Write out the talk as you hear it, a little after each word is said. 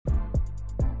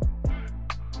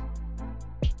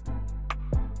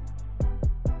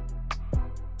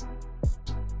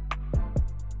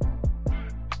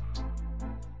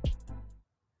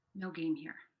game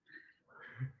here.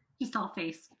 Just all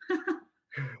face.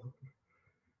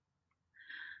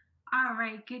 All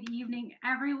right. Good evening,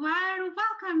 everyone.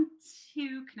 Welcome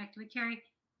to Connect with Cari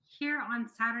here on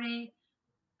Saturday,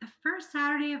 the first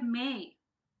Saturday of May.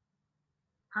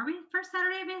 Are we first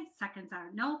Saturday of May? Second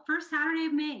Saturday. No, first Saturday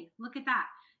of May. Look at that.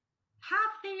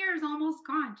 Half the year is almost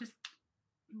gone, just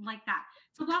like that.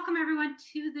 So welcome, everyone,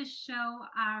 to the show.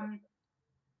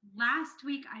 Last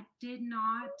week, I did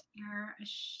not air a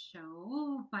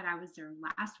show, but I was there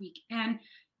last week. And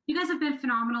you guys have been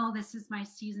phenomenal. This is my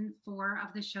season 4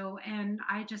 of the show. And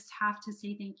I just have to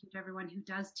say thank you to everyone who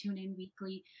does tune in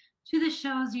weekly to the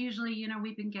shows. Usually, you know,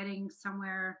 we've been getting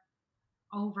somewhere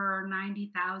over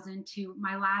 90,000 to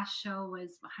my last show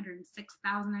was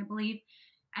 106,000, I believe.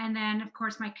 And then, of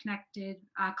course, my connected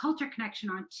culture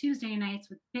connection on Tuesday nights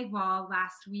with Big Wall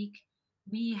last week.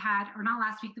 We had, or not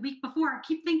last week, the week before. I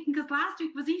keep thinking because last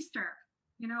week was Easter,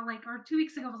 you know, like, or 2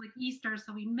 weeks ago was like Easter,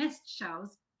 so we missed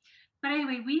shows. But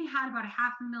anyway, we had about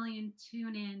 500,000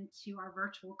 tune in to our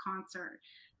virtual concert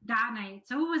that night.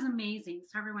 So it was amazing.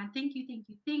 So everyone, thank you, thank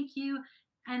you, thank you.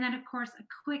 And then, of course, a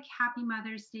quick happy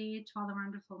Mother's Day to all the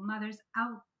wonderful mothers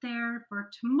out there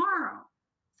for tomorrow.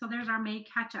 So there's our May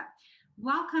catch-up.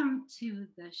 Welcome to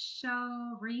the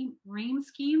show, Reime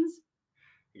Schemes.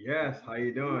 Yes, how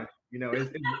you doing? You know,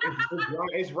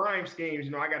 it's Reime Schemes.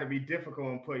 You know, I got to be difficult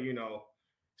and put, you know,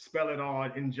 spell it all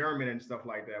in German and stuff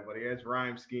like that. But it's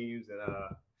Reime Schemes, and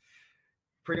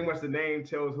pretty much the name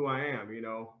tells who I am. You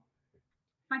know,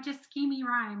 bunch of schemy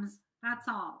rhymes. That's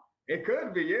all. It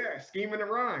could be, yeah, scheming and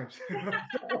rhymes.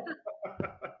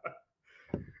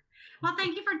 Well,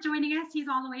 thank you for joining us. He's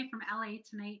all the way from LA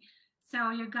tonight.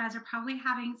 So you guys are probably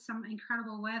having some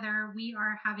incredible weather. We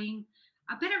are having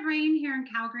a bit of rain here in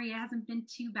Calgary. It hasn't been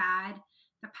too bad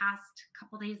the past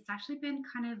couple days. It's actually been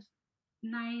kind of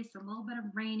nice, a little bit of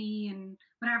rainy and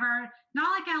whatever.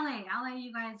 Not like LA. LA,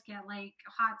 you guys get like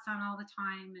hot sun all the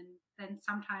time, and then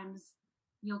sometimes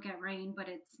you'll get rain, but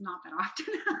it's not that often.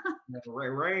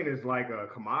 Rain is like a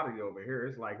commodity over here.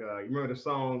 It's like, you remember the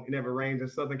song, It Never Rains in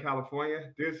Southern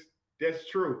California? That's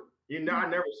true. You know, I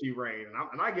never see rain,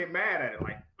 and I get mad at it.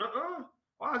 Like,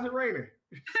 why is it raining?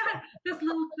 This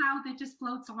little cloud that just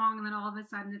floats along, and then all of a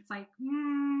sudden it's like, I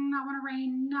want to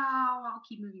rain. No, I'll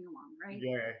keep moving along, right?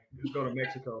 Yeah, just go to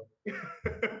Mexico.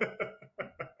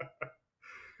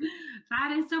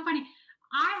 That is so funny.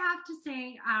 I have to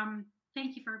say,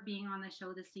 thank you for being on the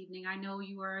show this evening. I know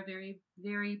you are a very,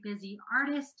 very busy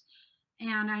artist,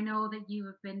 and I know that you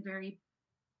have been very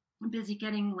busy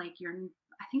getting like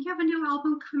I think you have a new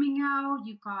album coming out.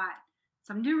 You've got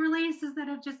some new releases that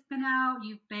have just been out.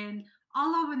 You've been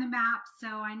all over the map. So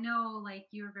I know like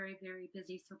you're very, very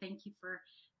busy. So thank you for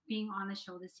being on the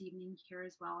show this evening here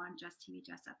as well on Just TV,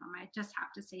 Just FM. I just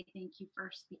have to say thank you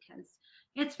first, because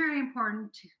it's very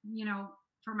important to, you know,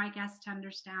 for my guests to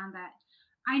understand that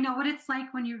I know what it's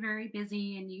like when you're very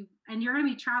busy, and you're going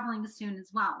to be traveling soon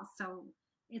as well. So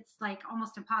it's like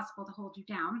almost impossible to hold you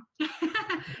down.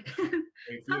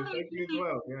 Thank you as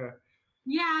well. Yeah.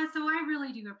 Yeah, so I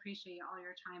really do appreciate all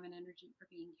your time and energy for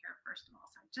being here, first of all.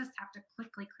 So I just have to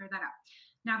quickly clear that up.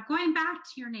 Now, going back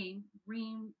to your name,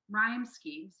 Reime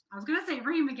Schemes. I was going to say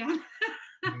Reime again.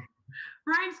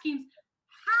 Reime Schemes.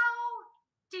 How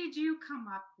did you come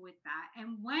up with that?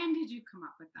 And when did you come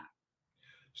up with that?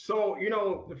 So, you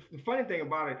know, the funny thing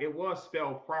about it, it was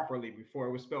spelled properly before.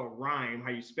 It was spelled rhyme, how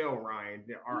you spell rhyme,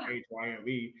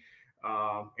 R-H-Y-M-E.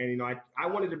 And, you know, I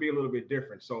wanted to be a little bit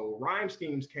different. So Reime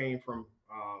Schemes came from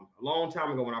a long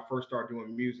time ago when I first started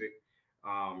doing music.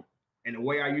 And the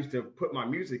way I used to put my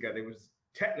music together, it was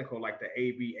technical, like the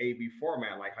A-B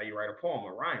format, like how you write a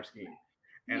poem, a rhyme scheme.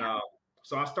 And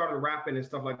so I started rapping and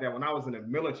stuff like that when I was in the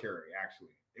military,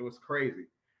 actually. It was crazy.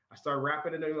 I started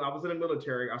rapping, and I was in the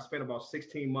military. I spent about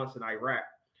 16 months in Iraq.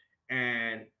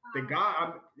 And the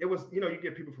guy, it was, you know, you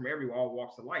get people from all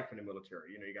walks of life in the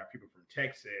military. You know, you got people from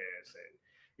Texas and,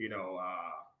 you know,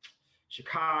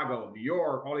 Chicago, New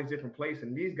York, all these different places.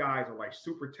 And these guys are like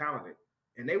super talented.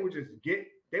 And they would just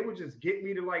get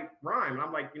me to like rhyme. And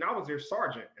I'm like, you know, I was their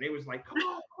sergeant. And they was like, come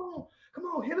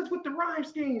on, hit us with the rhyme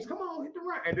schemes. Come on, hit the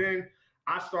rhyme. And then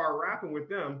I started rapping with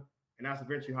them. And that's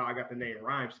eventually how I got the name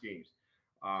Reime Schemes.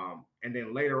 And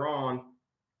then later on,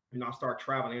 you know, I started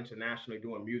traveling internationally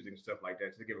doing music and stuff like that.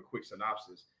 Just to give a quick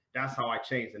synopsis, that's how I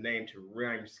changed the name to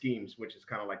Reime Schemes, which is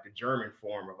kind of like the German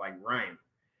form of like rhyme.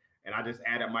 And I just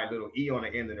added my little E on the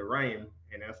end of the rhyme,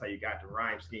 and that's how you got the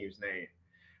Reime Schemes name.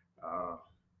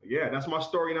 Yeah, that's my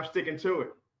story, and I'm sticking to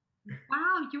it.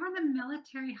 Wow, you were in the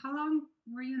military. How long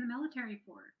were you in the military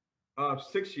for?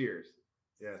 6 years.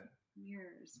 Yeah. 6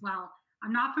 years. Well,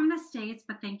 I'm not from the States,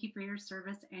 but thank you for your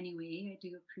service anyway. I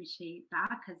do appreciate that,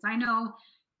 because I know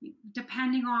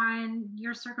depending on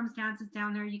your circumstances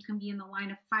down there, you can be in the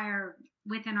line of fire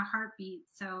within a heartbeat.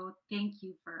 So thank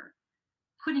you for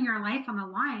putting your life on the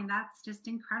line. That's just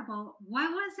incredible. What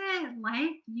was it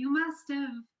like? You must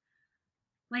have,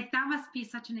 like, that must be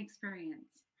such an experience.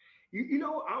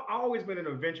 I've always been an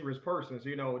adventurous person.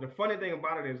 So, the funny thing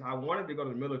about it is I wanted to go to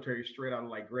the military straight out of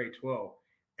like grade 12.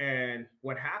 And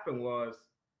what happened was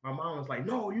my mom was like,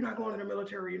 no, you're not going to the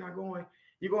military. You're not going.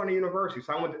 You're going to university.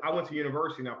 So I went to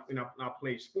university and I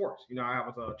played sports. I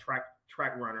was a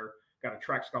track runner, got a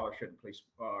track scholarship to play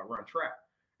run track.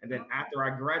 And then after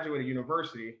I graduated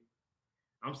university,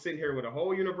 I'm sitting here with a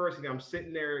whole university. I'm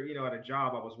sitting there, at a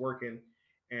job I was working.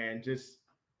 And just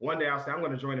one day I said, I'm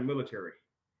going to join the military.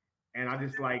 And I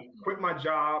just like quit my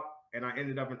job, and I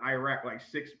ended up in Iraq like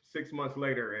six months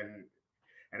later, and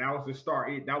that was the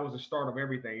start. That was the start of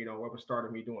everything. It was the start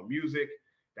of me doing music.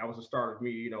 That was the start of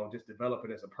me, just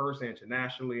developing as a person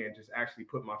internationally, and just actually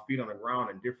putting my feet on the ground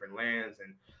in different lands.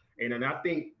 And I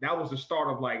think that was the start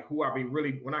of like who I be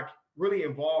really when I really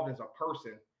involved as a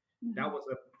person. Mm-hmm. That was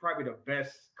probably the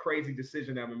best crazy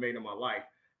decision I ever made in my life,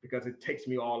 because it takes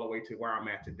me all the way to where I'm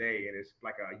at today, and it's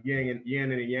like a yin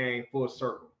and a yang full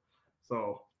circle.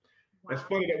 So It's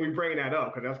funny that we bring that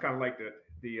up, because that's kind of like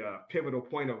the pivotal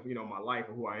point of my life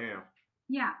and who I am.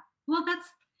 Yeah, well,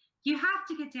 you have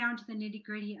to get down to the nitty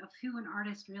gritty of who an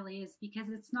artist really is, because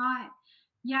it's not,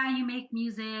 yeah, you make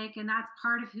music and that's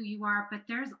part of who you are, but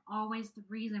there's always the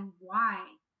reason why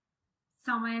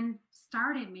someone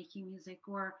started making music,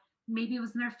 or maybe it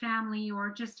was in their family, or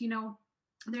just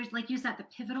there's, like you said, the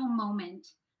pivotal moment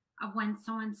of when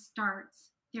someone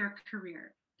starts their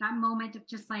career. That moment of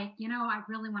just like, I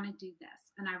really want to do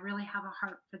this, and I really have a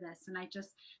heart for this, and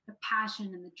the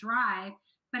passion and the drive,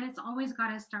 but it's always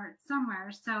got to start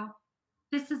somewhere. So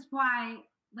this is why,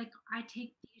 like, I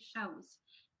take these shows,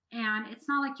 and it's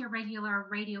not like your regular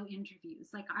radio interviews.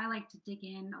 Like, I like to dig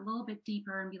in a little bit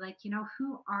deeper and be like,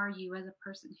 who are you as a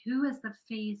person? Who is the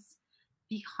face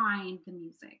behind the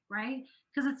music, right?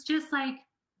 Because it's just like,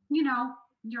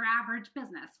 your average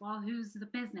business. Well, who's the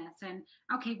business? And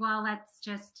okay, well, let's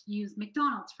just use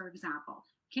McDonald's, for example.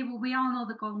 Okay, well, we all know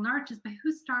the golden arches, but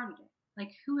who started it? Like,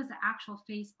 who is the actual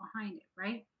face behind it,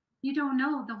 right? You don't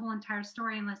know the whole entire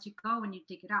story unless you go and you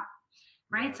dig it up,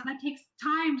 right? Yeah. So that takes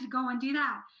time to go and do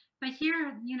that. But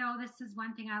here, this is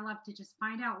one thing I love to just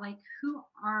find out, like, who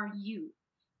are you?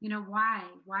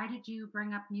 Why did you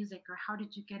bring up music, or how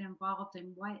did you get involved,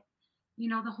 and what,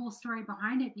 the whole story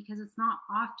behind it, because it's not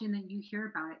often that you hear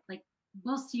about it. Like,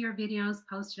 we'll see your videos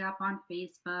posted up on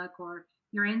Facebook or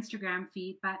your Instagram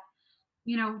feed, but,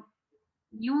 you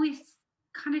only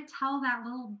kind of tell that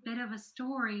little bit of a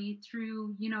story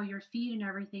through, your feed and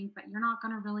everything, but you're not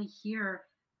going to really hear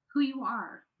who you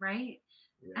are, right?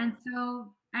 Yeah. And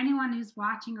so anyone who's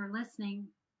watching or listening,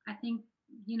 I think,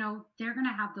 they're going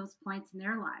to have those points in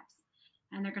their lives,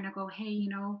 and they're going to go, hey,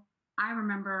 I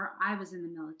remember I was in the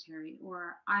military,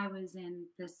 or I was in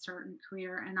this certain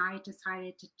career, and I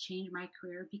decided to change my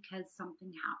career because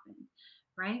something happened,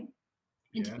 right?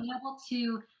 And to be able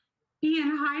to be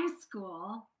in high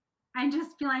school and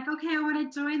just be like, okay, I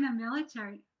want to join the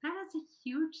military, that is a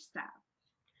huge step.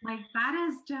 Like, that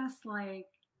is just like,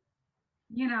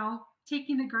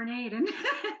 taking a grenade and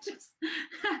just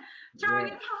throwing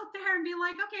it out there and be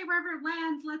like, okay, wherever it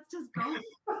lands, let's just go.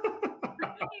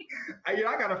 I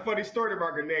got a funny story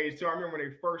about grenades too. I remember when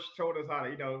they first told us how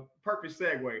to, perfect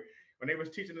segue, when they was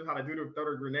teaching us how to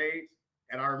throw the grenades.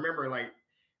 And I remember, like,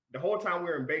 the whole time we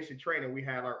were in basic training, we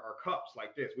had our cups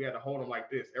like this. We had to hold them like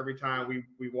this every time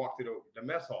we walked to the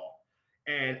mess hall.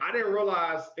 And I didn't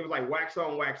realize it was like wax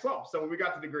on, wax off. So when we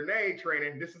got to the grenade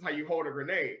training, this is how you hold a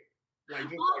grenade, like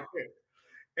just like this.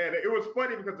 And it was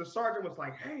funny because the sergeant was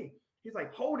like, hey, he's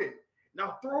like, hold it.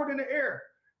 Now throw it in the air.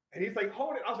 And he's like,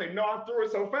 hold it. I was like, no, I threw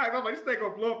it so fast. I was like, this thing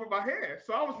gonna blow up in my hand.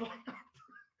 So I was like,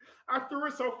 I threw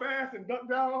it so fast and ducked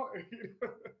down.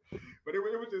 But it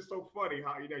was just so funny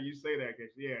how, you say that.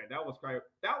 Cause yeah, that was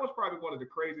probably one of the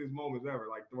craziest moments ever,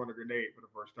 like throwing a grenade for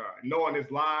the first time. Knowing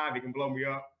it's live, it can blow me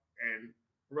up, and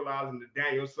realizing the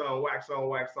Daniel Son wax on,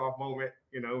 wax off moment,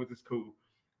 it was just cool.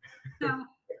 So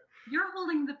you're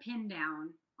holding the pin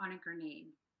down on a grenade.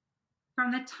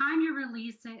 From the time you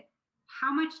release it,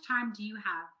 how much time do you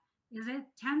have? Is it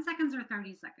 10 seconds or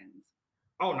 30 seconds?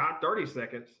 Oh, not 30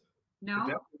 seconds. No? It's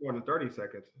definitely more than 30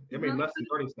 seconds. I mean, less than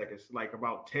 30 seconds, like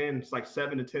about 10, it's like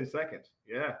 7 to 10 seconds.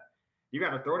 Yeah. You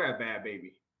got to throw that bad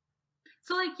baby.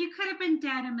 So, like, you could have been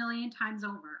dead a million times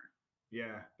over.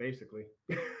 Yeah, basically.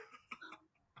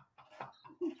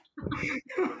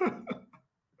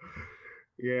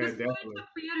 Yeah, This is what it definitely. took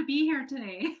for you to be here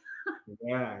today.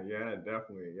 Yeah,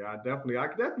 definitely. Yeah, definitely.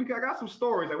 I got some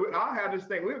stories. I have this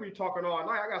thing. We'll be talking all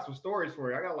night. I got some stories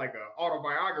for you. I got like an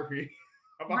autobiography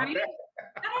about Right? that.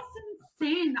 That is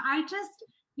insane. I just,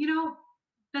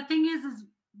 the thing is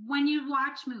when you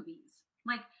watch movies,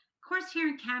 like, of course, here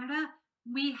in Canada,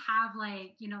 we have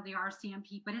like, the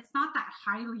RCMP, but it's not that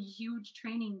highly huge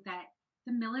training that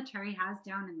the military has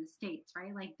down in the States,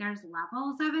 right? Like, there's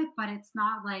levels of it, but it's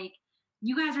not like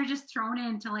you guys are just thrown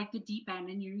into like the deep end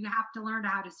and you have to learn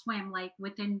how to swim like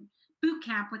within boot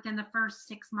camp within the first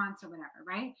 6 months or whatever,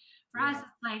 right? For us, Yeah.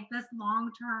 it's like this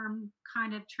long term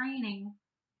kind of training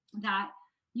that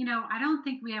I don't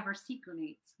think we ever see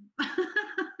grenades.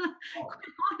 Oh.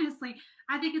 Quite honestly,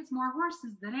 I think it's more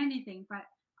horses than anything, but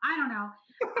I don't know.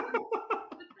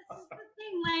 But this is the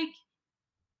thing, like,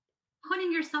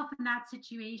 putting yourself in that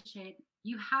situation,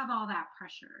 you have all that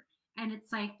pressure, and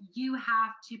it's like you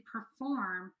have to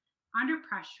perform under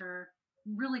pressure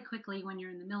really quickly when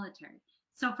you're in the military.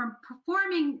 So from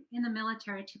performing in the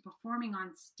military to performing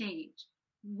on stage,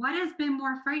 what has been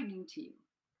more frightening to you?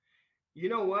 You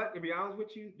know what? To be honest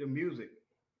with you, the music.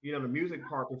 The music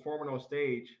part, performing on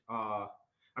stage. I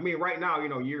mean, right now,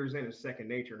 years in, it's second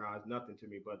nature now. It's nothing to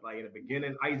me. But like in the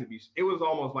beginning, I used to be. It was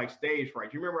almost like stage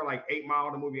fright. You remember like 8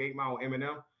 Mile, the movie 8 Mile,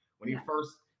 Eminem, when he Yeah.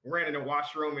 first ran in the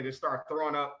washroom and just started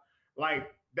throwing up.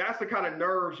 Like that's the kind of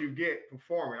nerves you get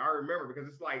performing. I remember because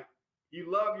it's like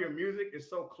you love your music. It's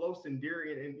so close,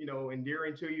 endearing, and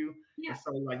endearing to you. Yeah. And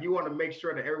so like you want to make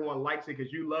sure that everyone likes it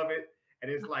because you love it. And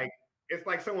it's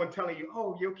like someone telling you,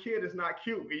 "Oh, your kid is not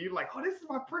cute," and you're like, "Oh, this is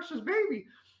my precious baby,"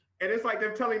 and it's like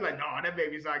them telling you, like, "No, that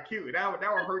baby's not cute." That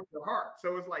will hurt your heart.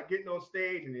 So it's like getting on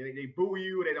stage and they boo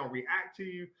you, they don't react to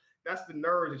you. That's the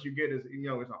nerves that you get as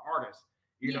as an artist.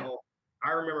 You Yeah. know, I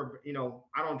remember,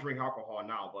 I don't drink alcohol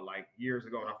now, but like years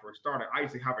ago when I first started, I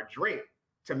used to have a drink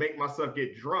to make myself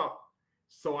get drunk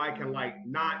so I can like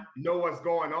not know what's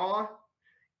going on.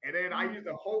 And then I used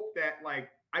to hope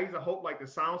like the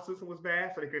sound system was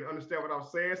bad so they could understand what I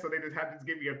was saying. So they just had to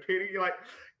give me a pity. Like,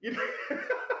 you know, That's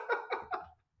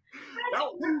that,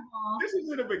 horrible. this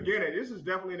is in the beginning. This is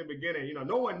definitely in the beginning.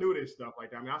 No one knew this stuff like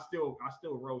that. I mean, I still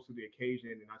rose to the occasion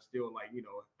and I still like,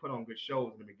 put on good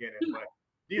shows in the beginning. But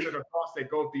these are the thoughts that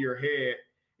go through your head,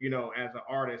 as an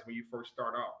artist when you first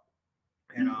start off.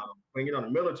 And when the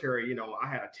military, I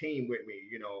had a team with me.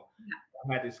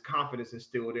 I had this confidence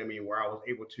instilled in me where I was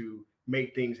able to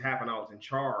make things happen. I was in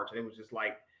charge, and it was just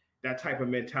like that type of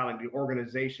mentality,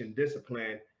 organization,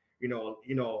 discipline.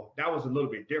 That was a little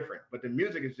bit different. But the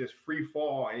music is just free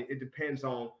fall, and it depends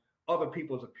on other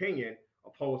people's opinion,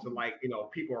 opposed to like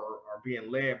people are being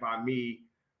led by me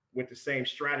with the same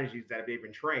strategies that they've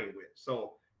been trained with.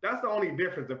 So that's the only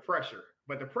difference, the pressure.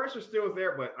 But the pressure still is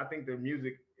there. But I think the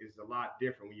music is a lot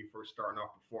different when you first starting off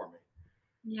performing.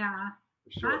 Yeah,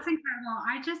 For sure. that's incredible.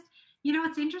 I just,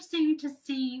 it's interesting to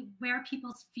see where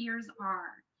people's fears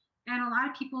are. And a lot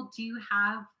of people do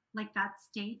have like that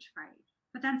stage fright.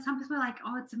 But then some people are like,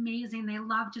 oh, it's amazing. They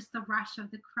love just the rush of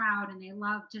the crowd and they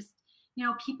love just,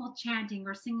 people chanting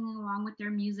or singing along with their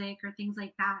music or things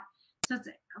like that. So it's,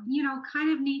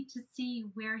 kind of neat to see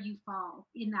where you fall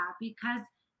in that because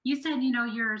you said,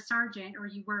 you're a sergeant or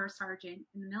you were a sergeant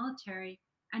in the military.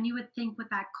 And you would think with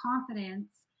that confidence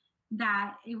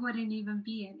that it wouldn't even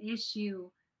be an issue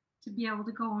to be able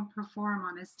to go and perform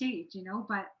on a stage,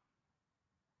 but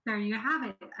there you have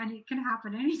it. And it can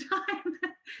happen anytime.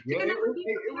 You Yeah, can never be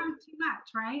prepared too much,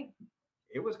 right?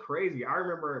 it was crazy. I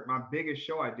remember my biggest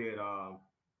show I did.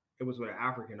 It was with an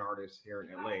African artist here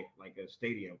in LA, like a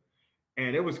stadium,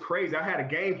 and it was crazy. I had a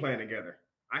game plan together.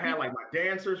 I had Yeah. like my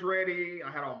dancers ready. I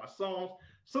had all my songs.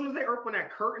 As soon as they opened that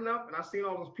curtain up and I seen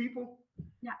all those people,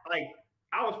 Yeah. like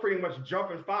I was pretty much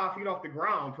jumping 5 feet off the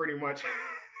ground, pretty much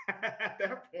at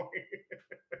that point.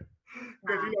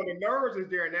 Because Wow. the nerves is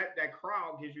there, and that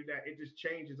crowd gives you that. It just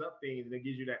changes up things, and it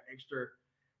gives you that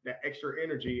extra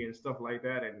energy and stuff like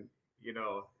that. And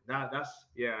that's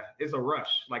yeah, it's a rush,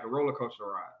 like a roller coaster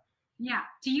ride. Yeah.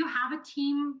 Do you have a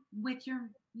team with your,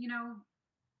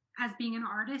 as being an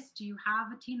artist? Do you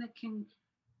have a team that can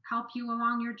help you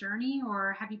along your journey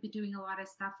or have you been doing a lot of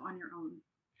stuff on your own?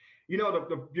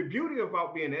 The beauty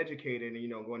about being educated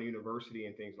and going to university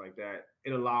and things like that,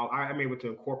 I'm able to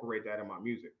incorporate that in my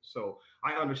music. So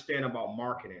I understand about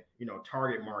marketing,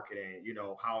 target marketing,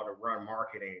 how to run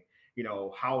marketing,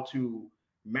 how to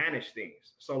manage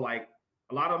things. So like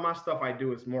a lot of my stuff I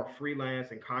do is more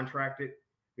freelance and contracted,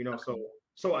 Okay.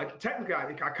 so technically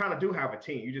I kind of do have a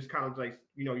team. You just kind of like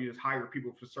you just hire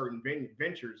people for certain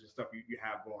ventures and stuff you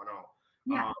have going on.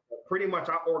 Yeah. pretty much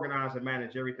I organize and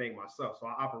manage everything myself. So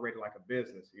I operate it like a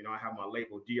business. You know, I have my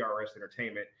label DRS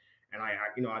Entertainment, and I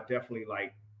definitely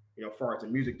like, as far as the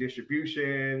music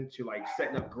distribution to like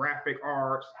setting up graphic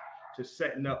arts to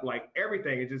setting up like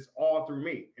everything. It's just all through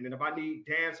me. And then if I need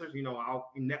dancers, I'll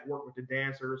network with the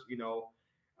dancers.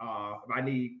 If I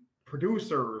need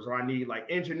producers or I need like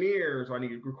engineers or I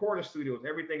need recording studios,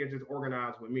 everything is just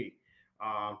organized with me.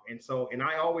 And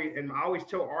I always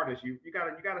tell artists, you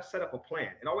gotta set up a plan.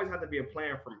 It always has to be a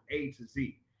plan from A to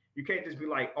Z. You can't just be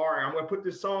like, all right, I'm gonna put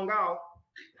this song out,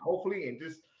 hopefully, and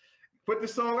just put the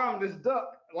song out and just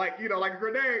duck like like a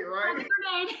grenade, right?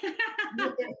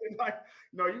 Like,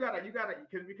 no, you gotta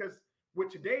because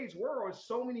with today's world,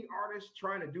 so many artists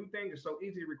trying to do things. It's so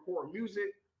easy to record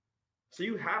music. So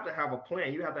you have to have a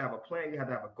plan. You have to have a plan. You have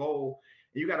to have a goal.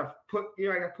 You gotta put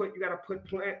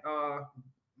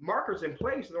markers in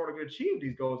place in order to achieve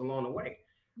these goals along the way.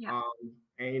 Yeah.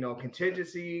 And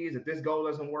contingencies if this goal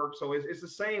doesn't work. So it's the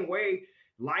same way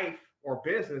life or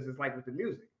business is like with the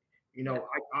music.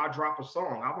 I'll drop a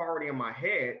song. I'm already in my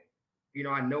head.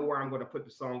 I know where I'm going to put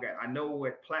the song at. I know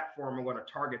what platform I'm going to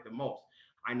target the most.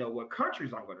 I know what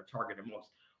countries I'm going to target the most.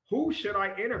 Who should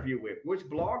I interview with? Which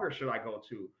blogger should I go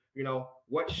to?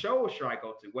 What shows should I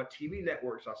go to? What TV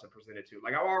networks I should present it to?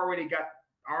 Like I already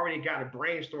got to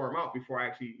brainstorm out before I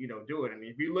actually, do it. And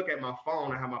if you look at my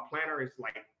phone, I have my planner. It's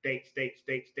like dates,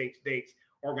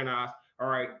 organized. All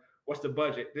right, what's the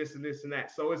budget? This and this and that.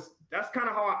 So that's kind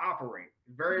of how I operate.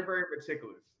 Very, very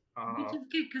meticulous. Which is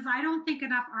good because I don't think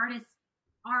enough artists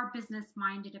are business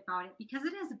minded about it because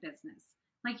it is a business.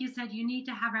 Like you said, you need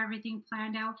to have everything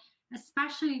planned out,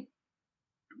 especially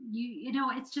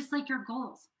it's just like your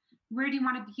goals. Where do you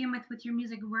want to begin with your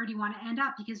music? Where do you want to end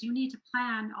up? Because you need to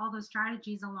plan all those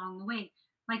strategies along the way.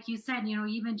 Like you said,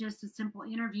 even just a simple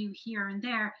interview here and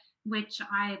there, which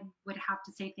I would have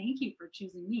to say thank you for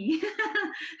choosing me.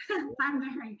 I'm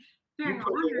very, very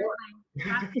honored. Like,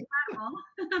 that's incredible.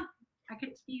 I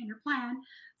get to be in your plan.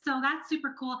 So that's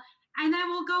super cool. And then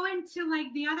we'll go into like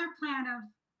the other plan of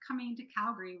coming to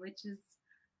Calgary,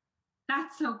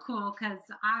 that's so cool because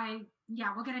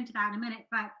we'll get into that in a minute.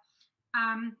 But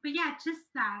yeah, just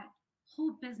that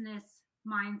whole business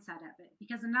mindset of it,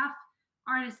 because enough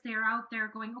artists they're out there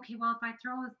going, okay, well, if I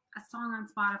throw a song on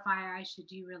Spotify, I should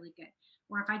do really good.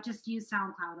 Or if I just use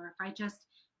SoundCloud, or if I just,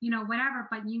 whatever,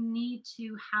 but you need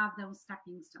to have those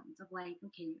stepping stones of like,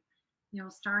 okay,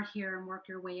 start here and work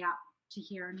your way up to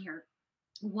here and here.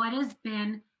 What has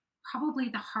been probably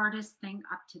the hardest thing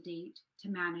up to date to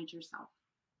manage yourself?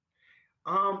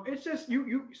 It's just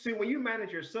you see when you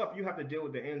manage yourself, you have to deal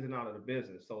with the ins and outs of the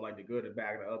business. So like the good, the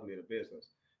bad, the ugly of the business.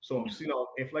 So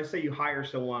if let's say you hire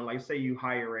someone, like say you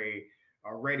hire a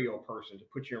radio person to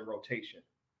put you in rotation,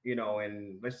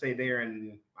 and let's say they're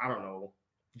in, I don't know,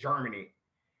 Germany,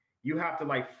 you have to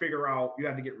like figure out, you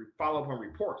have to follow up on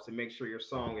reports and make sure your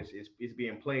song is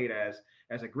being played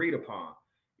as agreed upon.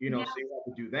 So you have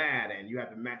to do that, and you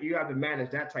have to manage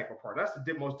that type of part. That's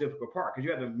the most difficult part because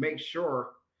you have to make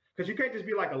sure. Because you can't just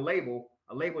be like a label.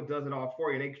 A label does it all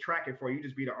for you. And they track it for you. You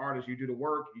just be the artist. You do the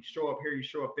work. You show up here. You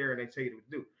show up there. And they tell you what to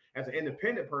do. As an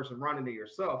independent person running it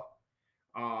yourself,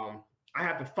 I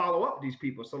have to follow up these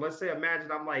people. So let's say,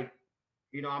 imagine I'm like,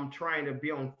 I'm trying to be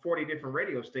on 40 different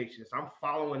radio stations. I'm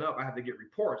following up. I have to get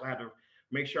reports. I have to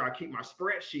make sure I keep my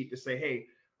spreadsheet to say, hey,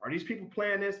 are these people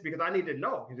playing this? Because I need to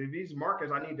know. Because if these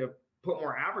markets, I need to put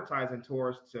more advertising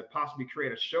towards to possibly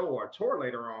create a show or a tour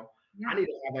later on. Yeah. I need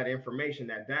to have that information,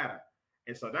 that data.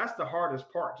 And so that's the hardest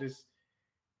part, just,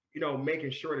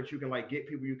 making sure that you can like get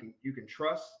people you can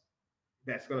trust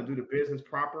that's going to do the business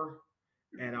proper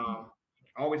and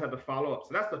always have to follow up. So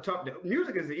that's the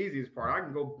music is the easiest part. I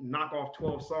can go knock off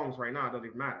 12 songs right now. It doesn't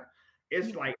even matter.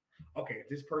 It's like, okay,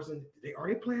 this person, are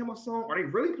they playing my song? Are they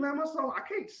really playing my song? I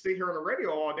can't sit here on the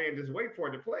radio all day and just wait for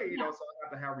it to play, so I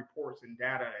have to have reports and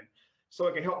data and so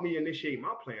it can help me initiate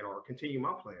my plan or continue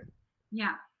my plan.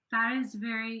 Yeah. That is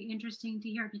very interesting to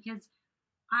hear because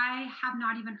I have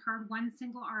not even heard one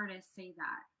single artist say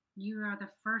that. You are the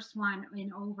first one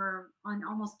on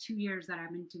almost 2 years that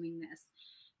I've been doing this.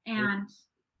 And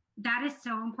that is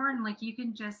so important. Like you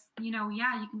can just, you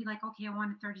can be like, okay, I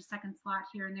want a 30-second slot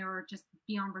here and there or just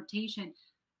be on rotation.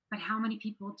 But how many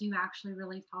people do actually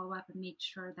really follow up and make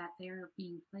sure that they're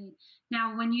being played?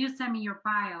 Now, when you send me your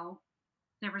bio,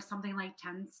 there was something like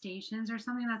 10 stations or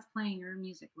something that's playing your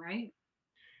music, right?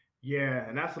 Yeah,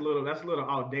 and that's a little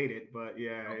outdated, but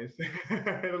yeah, it's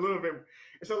a little bit.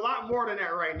 It's a lot more than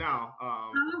that right now.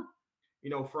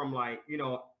 From like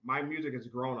my music has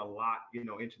grown a lot,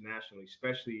 internationally,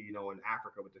 especially in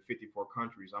Africa with the 54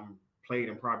 countries. I'm played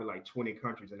in probably like 20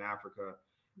 countries in Africa.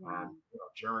 Wow.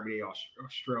 Germany,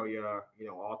 Australia,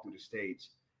 all through the States,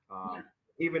 Yeah.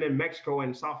 even in Mexico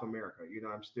and South America.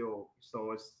 I'm still,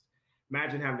 so it's,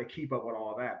 imagine having to keep up with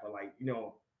all that. But like,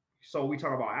 so we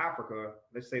talk about Africa,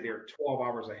 let's say they're 12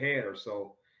 hours ahead or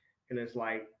so. And it's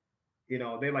like,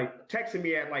 they like texting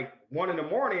me at like 1 in the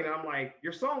morning, and I'm like,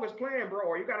 your song is playing, bro,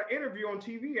 or you got an interview on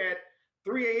TV at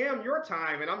 3 a.m. your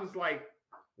time. And I'm just like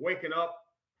waking up,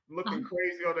 looking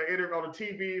crazy on the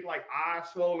TV, like eyes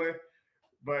swollen.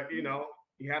 But you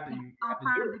have to. It's all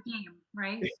part of the game,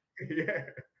 right? Yeah.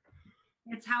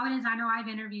 It's how it is. I know I've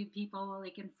interviewed people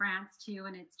like in France too,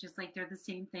 and it's just like they're the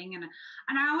same thing. And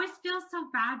I always feel so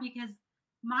bad because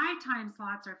my time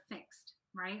slots are fixed,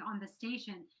 right, on the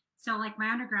station. So like my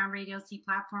underground radio C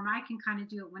platform, I can kind of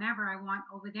do it whenever I want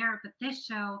over there. But this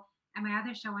show and my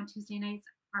other show on Tuesday nights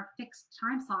are fixed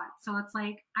time slots. So it's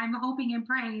like I'm hoping and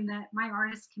praying that my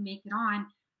artists can make it on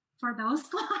for those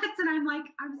slots. And I'm like,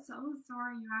 I'm so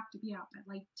sorry you have to be up at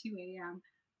like 2 a.m.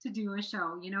 to do a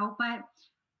show, but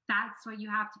that's what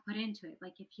you have to put into it.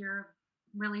 Like if you're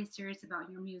really serious about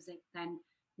your music, then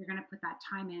you're going to put that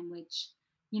time in, which,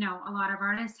 a lot of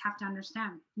artists have to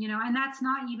understand, and that's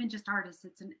not even just artists.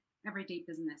 It's an everyday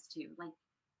business too. Like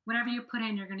whatever you put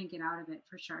in, you're going to get out of it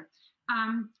for sure.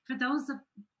 For those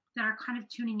that are kind of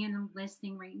tuning in and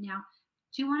listening right now,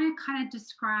 do you want to kind of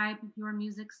describe your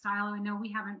music style? I know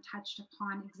we haven't touched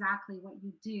upon exactly what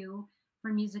you do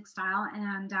for music style,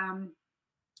 and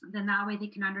then that way they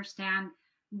can understand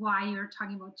why you're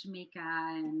talking about Jamaica,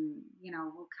 and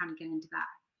we'll kind of get into that.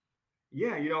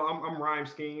 Yeah, I'm Reime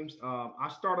Schemes. I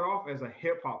started off as a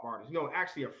hip hop artist,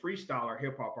 actually a freestyler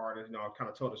hip hop artist. I kind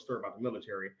of told a story about the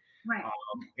military. Right.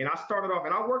 And I started off,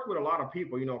 and I worked with a lot of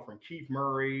people, from Keith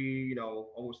Murray,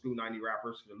 old school 90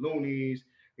 rappers, to the Loonies,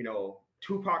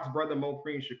 Tupac's brother,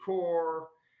 Mopreme Shakur,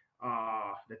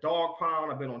 the Dog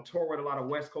Pound. I've been on tour with a lot of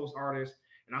West Coast artists,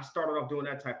 and I started off doing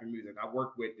that type of music. I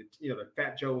worked with the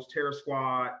Fat Joe's Terror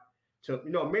Squad, to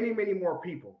many, many more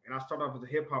people. And I started off as a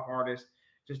hip hop artist,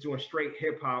 just doing straight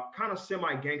hip hop, kind of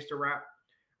semi-gangster rap.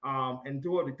 And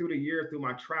through the year, through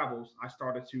my travels, I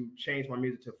started to change my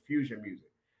music to fusion music.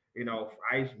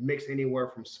 I mix anywhere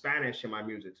from Spanish in my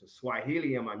music to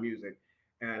Swahili in my music.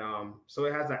 And so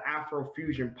it has an Afro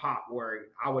fusion pop where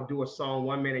I would do a song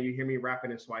 1 minute, you hear me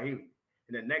rapping in Swahili,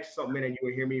 and the next minute you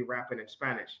would hear me rapping in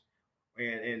Spanish.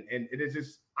 And it is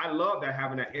just, I love that,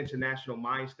 having that international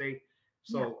mind state.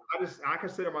 So yeah. I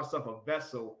consider myself a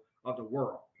vessel of the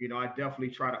world. I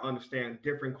definitely try to understand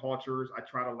different cultures. I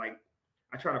try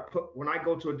to put, when I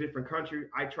go to a different country,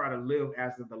 I try to live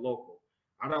as the local.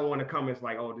 I don't want to come as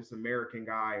like, oh, this American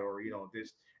guy, or,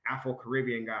 this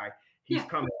Afro-Caribbean guy. He's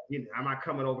coming, I'm not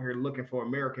coming over here looking for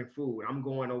American food. I'm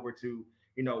going over to,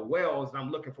 Wales, and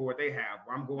I'm looking for what they have.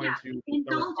 Or I'm going to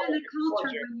indulge in the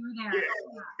culture when you're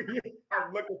there. Yeah.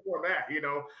 I'm looking for that,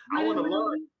 I want to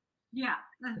learn. Yeah,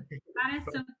 that is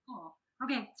so cool.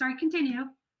 Okay, sorry, continue.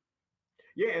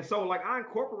 Yeah, and so like I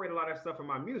incorporate a lot of that stuff in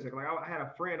my music. Like I had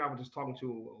a friend I was just talking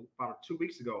to about 2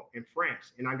 weeks ago in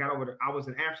France, and I was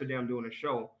in Amsterdam doing a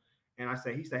show, and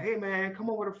he said, hey man, come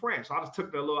over to France. So I just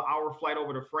took the little hour flight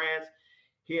over to France.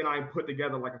 He and I put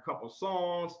together like a couple of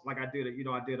songs. Like I did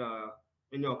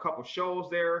a couple shows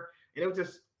there, and it was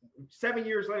just 7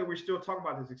 years later, we're still talking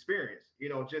about this experience,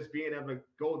 just being able to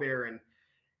go there. And,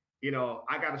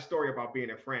 I got a story about being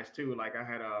in France too. Like I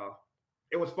had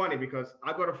it was funny because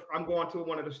I'm going to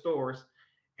one of the stores,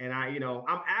 and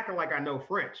I'm acting like I know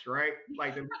French, right?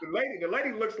 Like the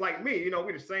lady looks like me,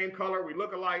 we're the same color, we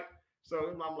look alike. So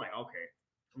I'm like, okay,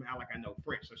 I'm act like I know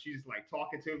French. So she's like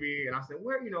talking to me, and I said,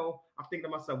 where, I'm thinking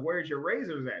to myself, where's your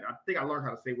razors at? I think I learned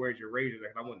how to say, where's your razors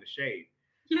at? I wanted to shave.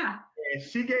 Yeah. And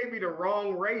she gave me the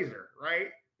wrong razor, right?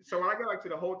 So when I got back to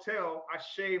the hotel, I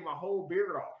shaved my whole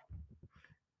beard off.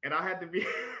 And I had to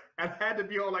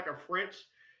be on like a French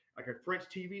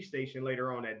TV station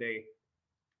later on that day.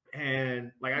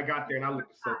 And like I got there and I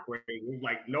looked so crazy. It was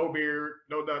like no beard,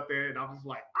 no nothing. And I was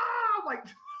like, like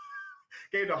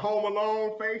gave the Home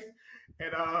Alone face.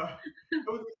 And it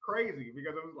was crazy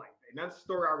because it was like, and that's a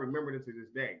story I remember to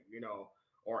this day,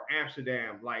 or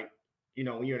Amsterdam, like,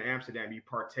 when you're in Amsterdam, you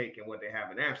partake in what they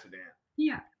have in Amsterdam.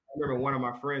 Yeah. I remember one of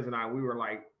my friends and I,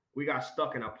 we got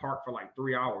stuck in a park for like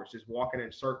 3 hours, just walking in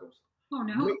circles. Oh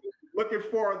no. Looking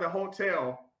for the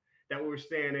hotel that we were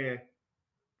staying in.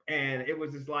 And it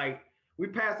was just like, we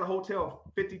passed the hotel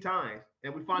 50 times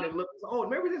and we finally looked, oh,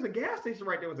 maybe there's a gas station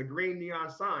right there with a green neon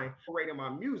sign. Rating my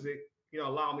music,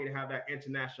 allow me to have that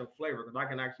international flavor, because I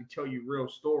can actually tell you real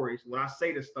stories. When I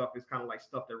say this stuff, it's kind of like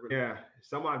stuff that really,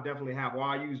 some I definitely have. Well,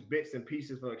 I use bits and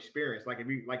pieces for experience. Like if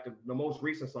you like the most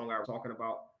recent song I was talking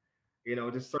about,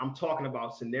 just I'm talking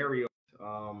about scenarios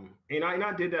And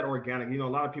I did that organic. A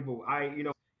lot of people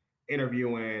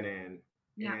interviewing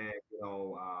Yeah. and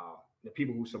the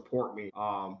people who support me.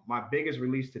 My biggest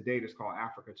release to date is called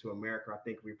Africa to America. I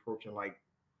think we're approaching like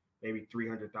maybe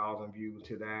 300,000 views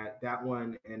to that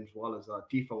one, and as well as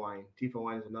Tifa Wine. Tifa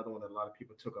Wine is another one that a lot of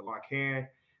people took a lot can.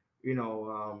 You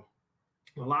know,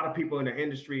 a lot of people in the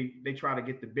industry, they try to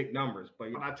get the big numbers, but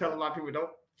I tell a lot of people,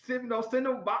 don't send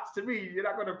no bots to me. You're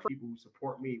not going to people who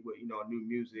support me with new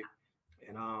music,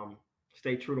 and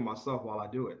stay true to myself while I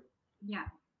do it. Yeah.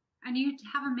 And you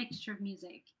have a mixture of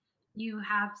music. You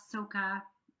have soca,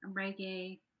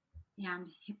 reggae, and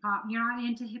hip hop. You're not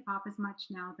into hip hop as much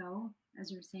now, though,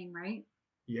 as you're saying, right?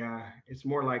 Yeah, it's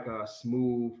more like a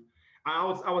smooth. I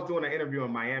was doing an interview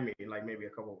in Miami like maybe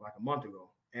a month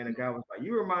ago, and a guy was like,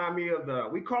 "You remind me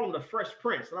of we call him the Fresh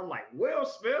Prince," and I'm like, "Will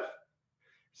Smith."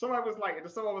 Someone was like,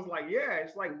 "Yeah,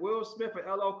 it's like Will Smith and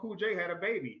LL Cool J had a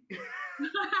baby."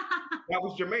 That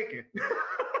was Jamaican.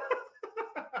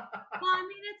 Well, I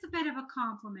mean, it's a bit of a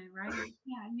compliment, right?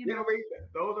 Yeah,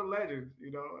 those are legends,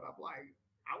 and I'm like,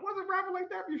 I wasn't rapping like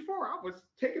that before. I was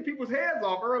taking people's heads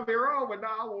off earlier on, but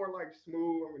now I'm more like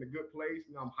smooth. I'm in a good place,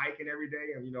 I'm hiking every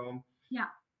day, and yeah,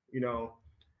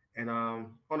 and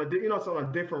it's on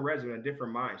a different regimen, a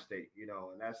different mind state,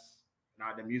 and that's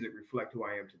not the music reflect who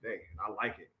I am today, and I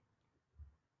like it.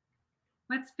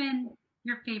 What's been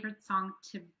your favorite song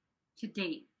to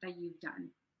date that you've done?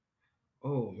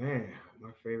 Oh man,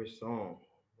 my favorite song.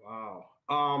 Wow.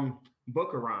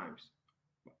 Book of Rhymes.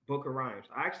 Book of Rhymes.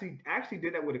 I actually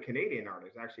did that with a Canadian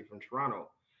artist, actually from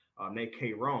Toronto, named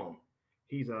K Rome.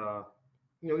 He's a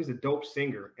dope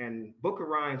singer, and Book of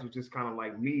Rhymes was just kind of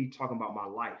like me talking about my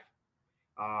life.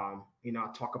 I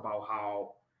talk about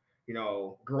how,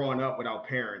 growing up without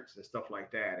parents and stuff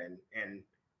like that, and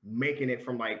making it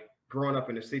from like growing up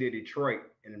in the city of Detroit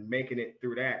and making it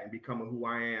through that and becoming who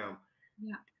I am.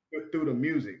 Yeah. Through the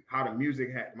music, how my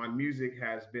music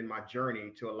has been my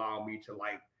journey to allow me to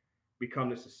like become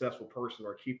this successful person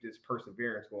or keep this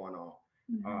perseverance going on.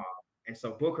 Mm-hmm. And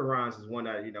so Book of Rhymes is one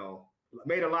that,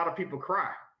 made a lot of people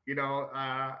cry. A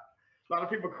lot of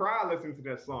people cry listening to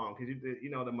that song because,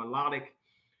 the melodic,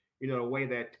 the way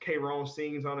that K Rome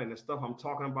sings on it and the stuff I'm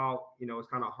talking about, it's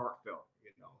kind of heartfelt,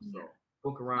 So yeah.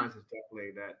 Book of Rhymes is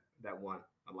definitely that one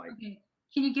I like. Okay.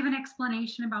 Can you give an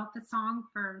explanation about the song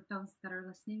for those that are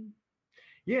listening?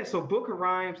 Yeah, so Book of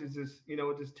Rhymes is just,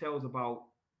 it just tells about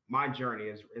my journey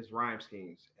as Reime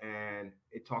Schemes, and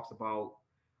it talks about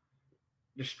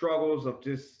the struggles of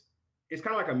just, it's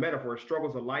kind of like a metaphor,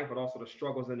 struggles of life, but also the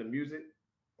struggles in the music,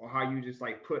 or how you just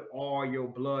like put all your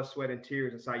blood, sweat, and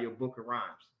tears inside your book of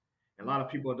rhymes. And a lot of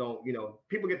people don't,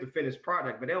 people get the finished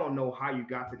product, but they don't know how you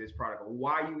got to this product or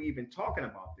why you even talking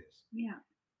about this. Yeah.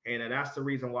 And that's the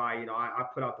reason why, I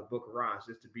put out the book of rhymes,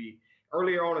 just to be,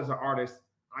 earlier on as an artist,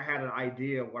 I had an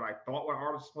idea of what I thought what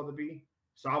artists was supposed to be.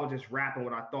 So I was just rapping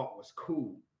what I thought was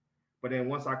cool. But then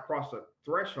once I crossed the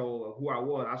threshold of who I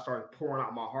was, I started pouring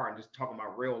out my heart and just talking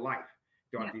about real life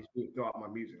throughout my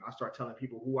music. I start telling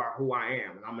people who I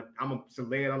am, and I'm gonna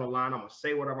lay it on the line. I'm gonna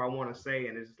say whatever I want to say,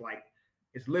 and it's like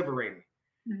it's liberating.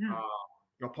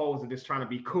 Mm-hmm. Opposed to just trying to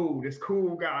be cool, this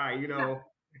cool guy, and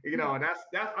that's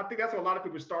I think that's what a lot of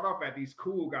people start off at, these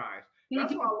cool guys.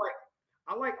 That's why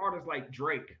I like artists like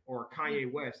Drake or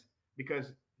Kanye West,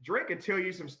 because Drake can tell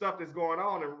you some stuff that's going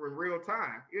on in real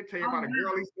time. He'll tell you about a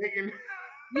girl he's thinking.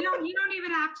 You don't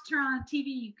even have to turn on the TV.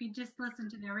 You can just listen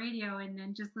to the radio and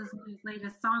then just listen to his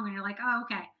latest song, and you're like, oh,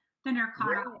 okay. Then you're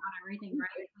caught up on everything,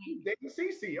 right? Dating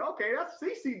CC. Okay, that's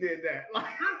CC did that. Okay.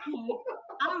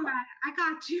 All right, I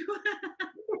got you.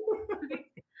 Okay.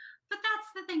 But that's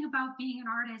the thing about being an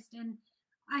artist. And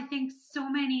I think so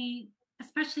many,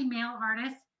 especially male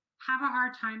artists, have a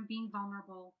hard time being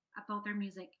vulnerable about their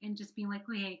music and just being like,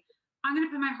 hey, I'm going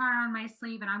to put my heart on my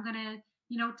sleeve and I'm going to,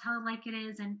 tell it like it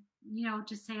is. And,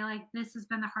 just say like, this has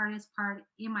been the hardest part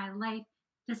in my life.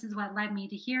 This is what led me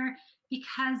to here,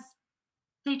 because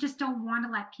they just don't want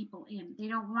to let people in. They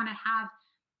don't want to have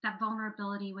that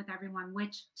vulnerability with everyone,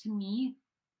 which to me,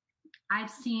 I've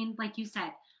seen, like you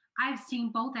said, I've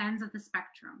seen both ends of the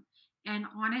spectrum. And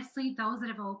honestly, those that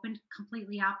have opened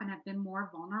completely up and have been more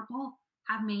vulnerable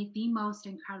have made the most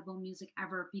incredible music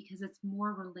ever, because it's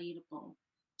more relatable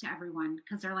to everyone,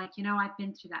 because they're like, I've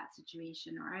been through that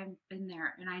situation, or I've been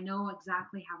there and I know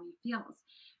exactly how he feels.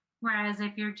 Whereas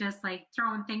if you're just like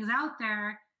throwing things out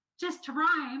there just to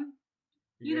rhyme,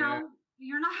 you're not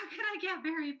going to get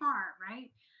very far, right?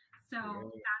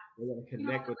 So we're going to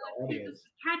connect with the audience. It's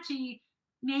catchy.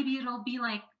 Maybe it'll be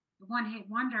like one hit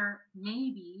wonder,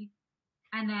 maybe,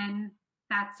 and then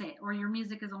that's it. Or your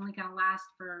music is only going to last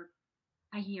for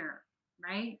a year,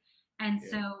 right? And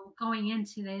so going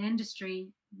into the industry,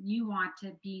 you want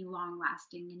to be long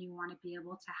lasting and you want to be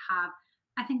able to have,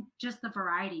 I think, just the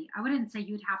variety. I wouldn't say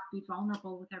you'd have to be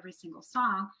vulnerable with every single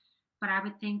song, but I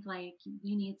would think like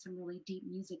you need some really deep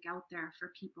music out there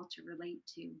for people to relate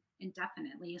to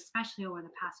indefinitely, especially over the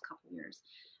past couple of years.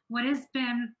 What's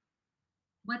been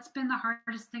the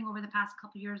hardest thing over the past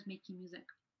couple of years making music?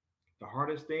 The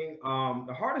hardest thing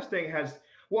has,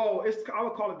 I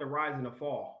would call it the rise and the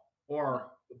fall, or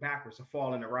backwards, the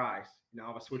fall and the rise.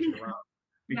 I was switching around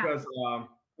because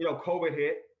COVID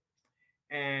hit,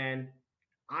 and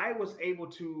I was able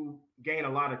to gain a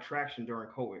lot of traction during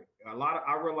COVID.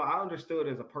 I understood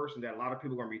as a person that a lot of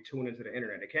people are going to be tuned into the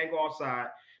internet. They can't go outside.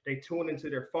 They tune into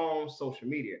their phones, social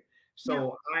media.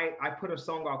 So I put a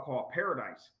song out called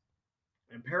Paradise,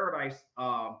 and Paradise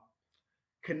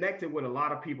connected with a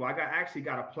lot of people. I actually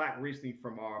got a plaque recently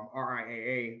from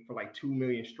RIAA for like 2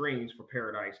 million streams for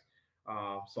Paradise.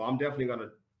 So I'm definitely going to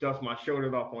dust my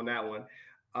shoulders off on that one.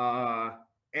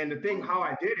 And the thing, how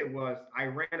I did it was I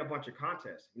ran a bunch of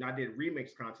contests. I did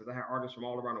remix contests. I had artists from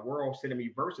all around the world sending me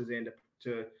verses in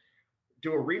to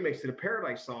do a remix to the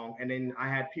Paradise song. And then I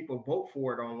had people vote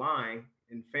for it online,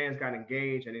 and fans got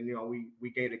engaged. And then, we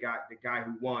gave the guy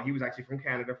who won. He was actually from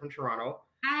Canada, from Toronto.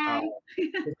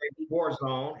 His name is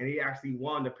Warzone, and he actually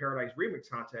won the Paradise Remix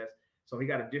contest. So he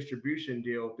got a distribution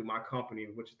deal through my company,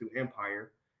 which is through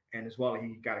Empire. And as well,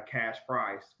 he got a cash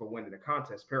prize for winning the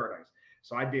contest, Paradise.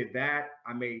 So I did that.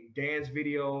 I made dance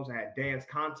videos. I had dance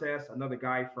contests. Another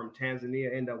guy from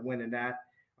Tanzania ended up winning that.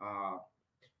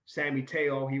 Sammy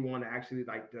Teo, he won actually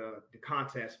like the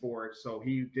contest for it. So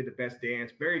he did the best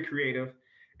dance, very creative.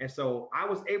 And so I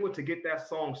was able to get that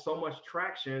song so much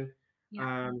traction.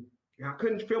 I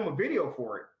couldn't film a video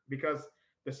for it because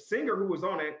the singer who was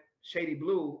on it, Shady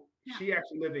Blue, she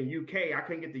actually lived in UK. I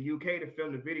couldn't get the UK to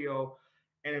film the video.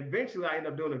 And eventually I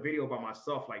ended up doing a video by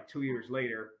myself like 2 years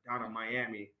later out of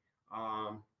Miami.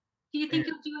 Do you think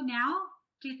you'll do it now?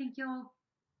 Do you think you'll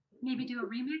maybe do a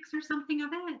remix or something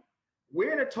of it?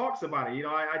 We're in the talks about it.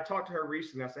 I talked to her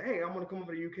recently. I said, hey, I'm going to come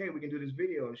over to the UK. We can do this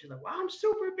video. And she's like, well, I'm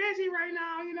super busy right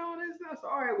now. That's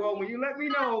all right. Well, when you let me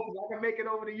know, because I can make it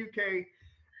over to UK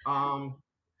and,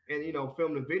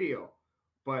 film the video.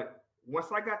 But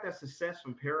once I got that success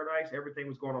from Paradise, everything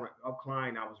was going on an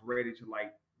upcline. I was ready to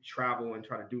like travel and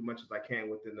try to do as much as I can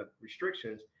within the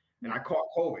restrictions. And I caught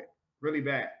COVID really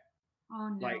bad. Oh,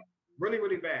 no. Like really,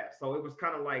 really bad. So it was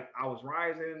kind of like I was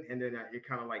rising, and then it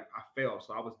kind of like I fell.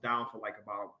 So I was down for like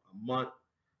about a month.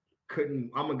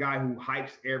 I'm a guy who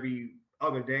hikes every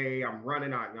other day. I'm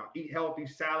running. I eat healthy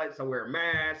salads. I wear a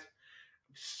mask.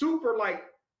 Super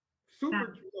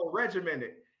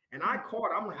regimented. And I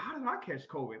caught, I'm like, how did I catch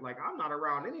COVID? Like, I'm not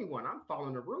around anyone. I'm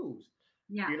following the rules.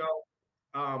 Yeah.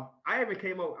 I even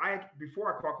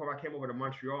before I caught COVID, I came over to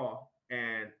Montreal,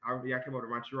 and I came over to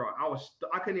Montreal.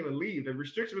 I couldn't even leave. The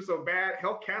restrictions were so bad.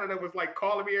 Health Canada was like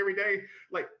calling me every day,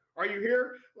 like, are you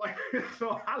here? Like,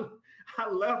 so I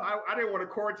left. I didn't want to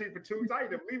quarantine for 2 weeks. I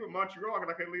ended up leaving Montreal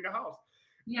because I couldn't leave the house.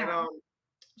 Yeah. And,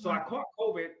 so I caught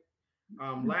COVID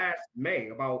last May,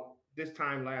 about this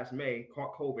time last May,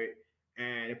 caught COVID,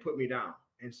 and it put me down.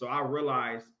 And so I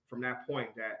realized from that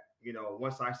point that,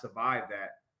 once I survived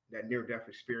that near-death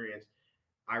experience,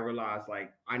 I realized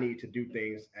like I need to do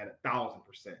things at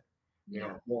 1,000%.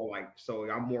 More like, so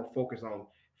I'm more focused on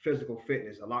physical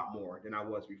fitness a lot more than I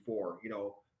was before.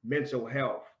 Mental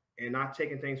health, and not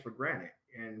taking things for granted.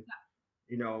 And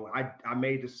I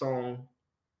made the song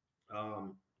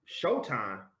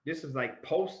Showtime. This is like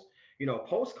post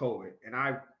COVID, and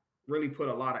I really put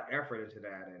a lot of effort into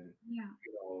that, and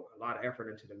a lot of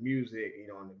effort into the music, and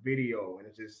the video, and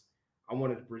it's just I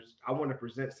wanted to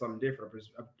present something different,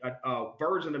 a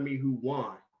version of me who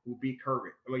beat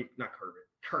Kermit. Well, not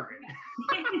Kermit.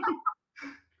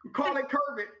 Call it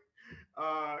Kermit.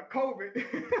 COVID.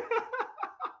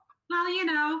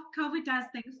 Well, COVID does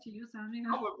things to you, so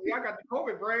I got the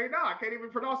COVID brain now. I can't even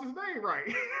pronounce his name right.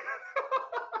 It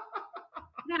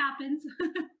happens.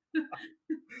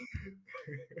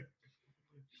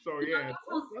 So yeah,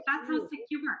 that's how sick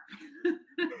you were.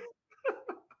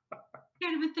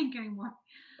 Can't even think anymore.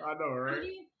 I know,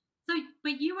 right?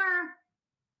 But you were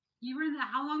in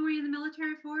how long were you in the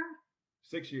military for?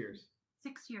 6 years.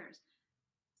 6 years.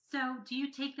 So do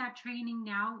you take that training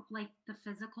now, like the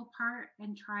physical part,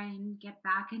 and try and get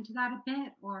back into that a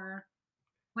bit? Or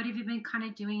what have you been kind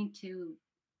of doing to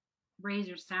raise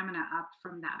your stamina up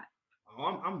from that?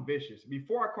 Oh, I'm vicious.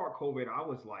 Before I caught COVID, I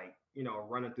was like,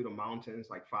 running through the mountains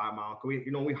like 5 miles.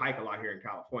 We hike a lot here in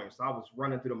California. So I was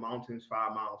running through the mountains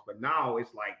 5 miles. But now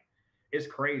it's like, it's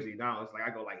crazy now. It's like I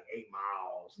go like 8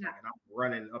 miles, Yeah. like, and I'm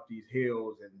running up these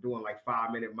hills and doing like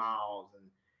 5-minute miles. And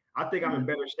I think I'm in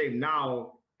better shape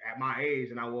now at my age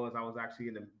than I was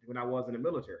actually when I was in the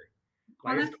military.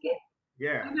 Like, Well, it's that's cool. good.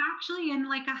 Yeah. I'm actually in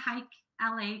like a Hike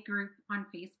LA group on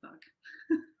Facebook.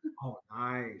 Oh,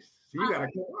 nice. So you gotta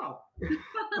come out.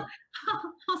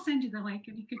 I'll send you the link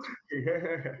and you could.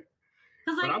 Yeah.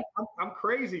 Because But like I'm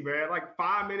crazy, man. Like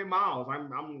 5-minute miles.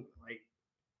 I'm like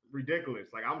ridiculous.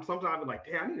 Like I'm sometimes like,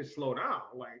 damn, I need to slow down.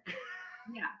 Like,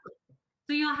 yeah.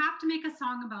 So you'll have to make a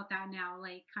song about that now,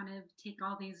 like kind of take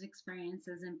all these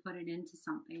experiences and put it into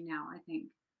something now. I think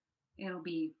it'll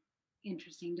be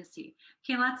interesting to see.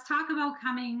 Okay, let's talk about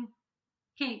coming.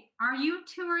 Okay, are you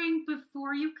touring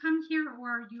before you come here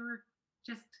or you're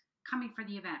just coming for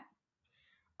the event?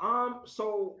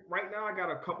 so right now I got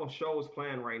a couple shows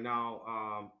planned right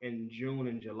now, in June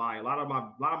and July. A lot of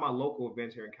my local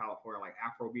events here in California, like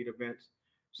Afrobeat events.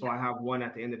 So Yeah. I have one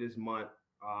at the end of this month,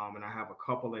 and I have a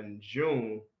couple in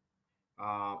June,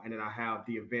 and then I have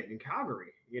the event in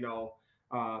Calgary.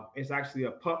 It's actually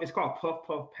it's called Puff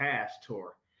Puff Pass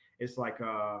Tour. It's like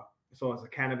so it's a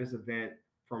cannabis event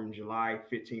from July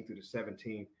 15th through the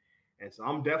 17th. And so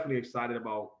I'm definitely excited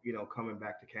about, coming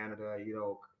back to Canada,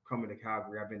 coming to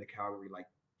Calgary. I've been to Calgary like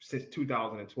since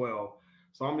 2012.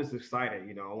 So I'm just excited,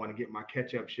 I want to get my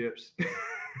ketchup chips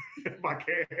if I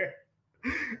can.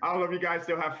 I don't know if you guys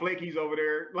still have flakies over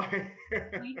there. Like,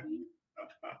 that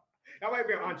might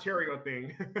be an Ontario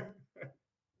thing. I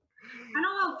don't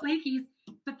know flakies,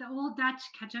 but the old Dutch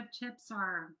ketchup chips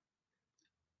are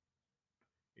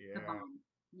Yeah. the bomb.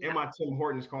 Yeah. And my Tim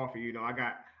Hortons coffee, I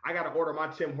got to order my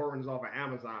Tim Hortons off of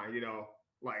Amazon,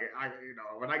 like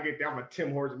when I get there, I'm a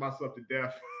Tim Hortons myself to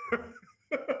death.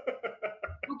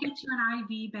 We'll get you an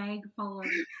IV bag full of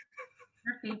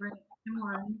your favorite Tim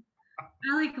Hortons.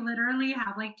 I like literally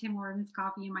have like Tim Hortons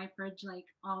coffee in my fridge like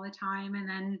all the time. And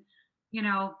then,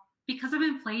 because of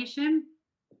inflation,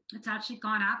 it's actually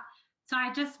gone up. So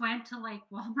I just went to like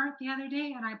Walmart the other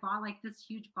day and I bought like this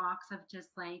huge box of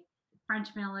just like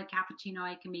French vanilla cappuccino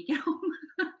I can make at home.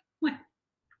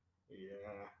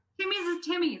 Yeah. Timmy's is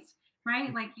Timmy's,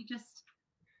 right? Like you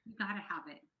gotta have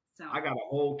it. So I got a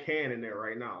whole can in there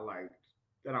right now, like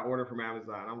that I ordered from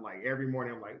Amazon. I'm like every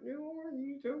morning, I'm like,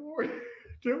 Tim Hortons.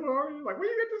 Like, where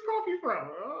you get this coffee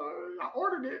from? I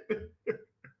ordered it.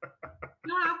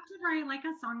 You'll have to write like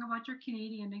a song about your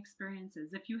Canadian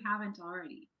experiences if you haven't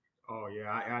already. Oh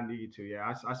yeah, I need to.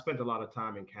 Yeah, I spent a lot of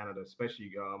time in Canada,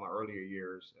 especially my earlier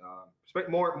years. Spent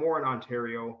more in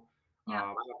Ontario.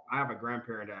 Yeah. I have a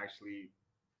grandparent that actually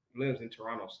lives in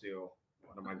Toronto still.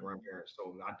 One of my grandparents,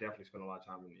 so I definitely spent a lot of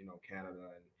time in Canada,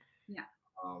 and yeah,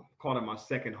 called it my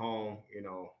second home.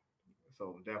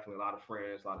 So definitely a lot of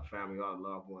friends, a lot of family, a lot of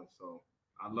loved ones. So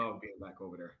I love being back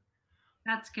over there.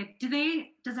 That's good.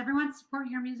 Does everyone support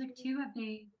your music too? Have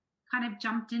they kind of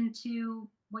jumped into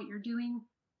what you're doing?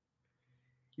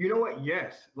 You know what?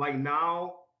 Yes. Like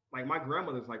now, like my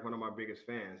grandmother's like one of my biggest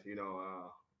fans.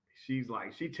 She's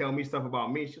like, she tell me stuff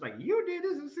about me. She's like, you did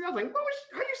this. And I was like,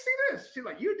 how you see this? She's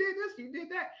like, you did this, you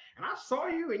did that. And I saw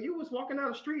you and you was walking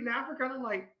down the street in Africa. And I'm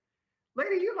like,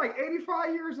 lady, you're like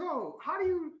 85 years old. How do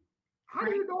you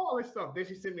know all this stuff? Then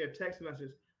she sent me a text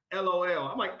message, LOL.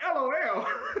 I'm like, LOL.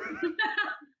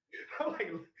 I'm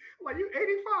like you 85,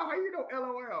 how you know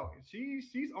LOL?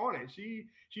 She's on it. She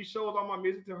shows all my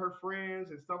music to her friends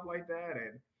and stuff like that.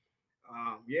 And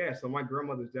yeah, so my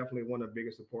grandmother's definitely one of the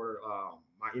biggest supporters.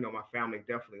 My family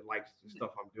definitely likes the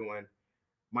stuff I'm doing.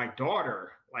 My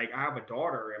daughter, like I have a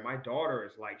daughter, and my daughter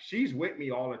is like, she's with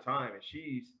me all the time, and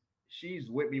she's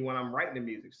with me when I'm writing the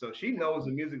music. So she knows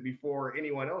the music before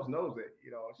anyone else knows it.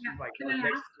 She's like, can I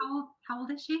ask how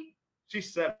old is she?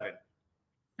 She's 7.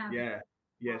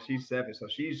 Yeah, she's 7. So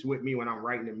she's with me when I'm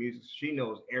writing the music. She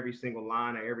knows every single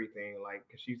line of everything. Like,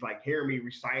 cause she's like hearing me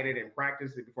recite it and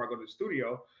practice it before I go to the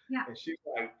studio. Yeah. And she's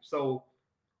like, so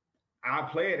I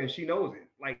play it and she knows it.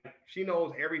 Like she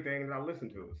knows everything that I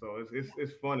listen to. So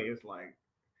it's funny. It's like,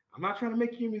 I'm not trying to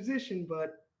make you a musician,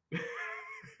 but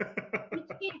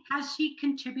has she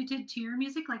contributed to your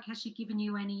music? Like, has she given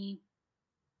you any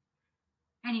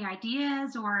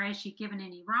ideas, or has she given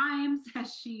any rhymes?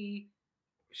 Has she?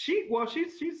 She's an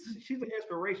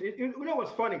inspiration.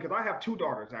 What's funny, because I have 2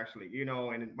 daughters actually,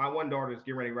 and my one daughter is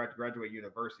getting ready to graduate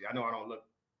university. I know I don't look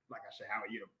like I should have a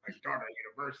daughter at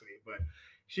university, but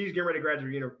she's getting ready to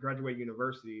graduate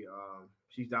university.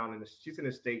 She's in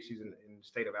the state. She's in the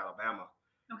state of Alabama.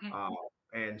 Okay.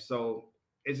 And so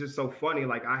it's just so funny.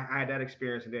 Like I had that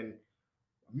experience, and then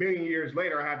a million years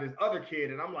later, I have this other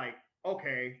kid, and I'm like,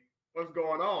 okay, what's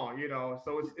going on?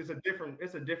 So it's a different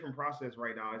process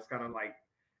right now. It's kind of like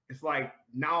it's like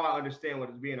now I understand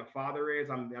what being a father is.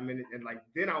 I'm in it, and like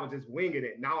then I was just winging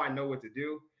it. Now I know what to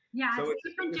do. Yeah, So it's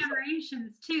different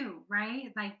generations too,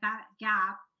 right? Like that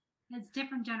gap. It's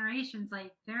different generations.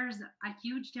 Like there's a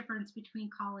huge difference between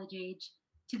college age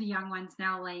to the young ones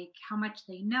now, like how much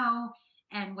they know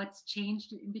and what's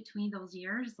changed in between those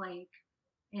years. Like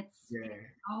it's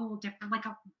all different, like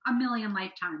a million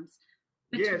lifetimes.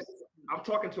 Yes, I'm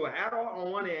talking to an adult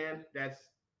on one end that's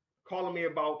calling me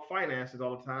about finances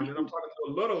all the time. Then I'm talking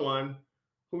to a little one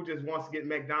who just wants to get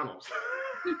McDonald's.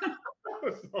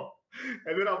 So,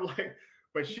 and then I'm like,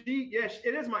 but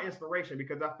it is my inspiration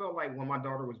because I felt like when my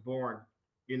daughter was born,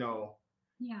 you know,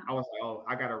 I was like, oh,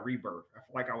 I got a rebirth. I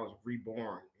feel like I was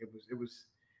reborn. It was,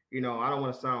 you know, I don't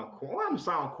want to sound corny. Well, I'm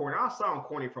sound corny. I'll sound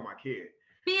corny for my kid.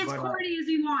 Be as corny as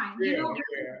you want. You know,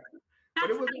 but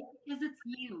that's because it's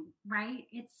you, right?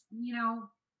 It's, you know,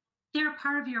 they're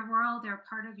part of your world. They're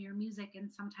part of your music in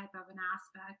some type of an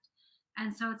aspect.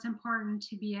 And so it's important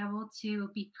to be able to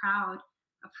be proud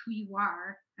of who you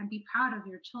are and be proud of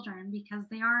your children because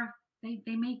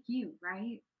they make you,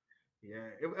 right?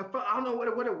 Yeah, I don't know what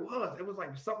it was. It was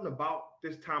like something about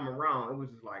this time around. It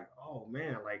was just like, oh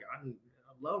man, like I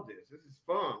love this. This is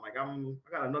fun. Like I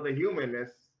got another human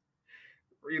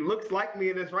he looks like me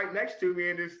and is right next to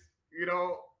me, and it's, you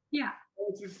know,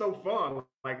 it's just so fun.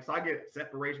 Like, so I get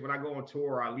separation when I go on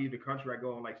tour. I leave the country.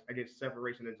 I get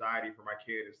separation anxiety for my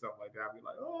kid and stuff like that. I'll be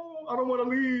like, oh, I don't want to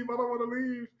leave. I don't want to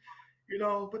leave. You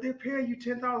know, but they're paying you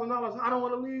 $10,000. I don't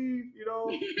want to leave. You know.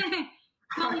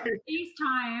 So like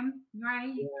FaceTime,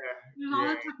 right? There's all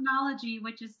the technology,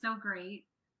 which is so great.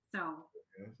 So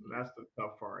that's the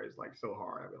tough part. It's like so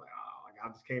hard. I'd be like, oh, like I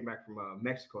just came back from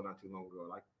Mexico not too long ago.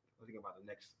 Like I was thinking about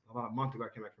about a month ago, I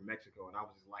came back from Mexico, and I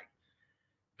was just like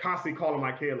constantly calling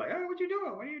my kid, like, hey, what you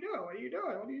doing? What are you doing? What are you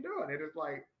doing? What are you doing? And it's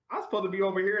like, I'm supposed to be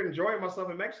over here enjoying myself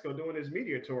in Mexico doing this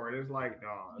media tour. And it's like,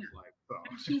 no, it's like, so.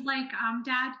 She's like,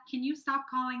 Dad, can you stop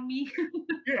calling me?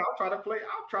 Yeah, I'll try to play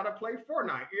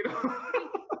Fortnite, you know.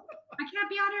 I can't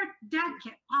be on here. Dad,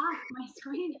 get off my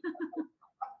screen.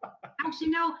 Actually,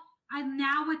 no,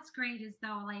 now what's great is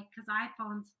though, like, because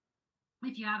iPhones,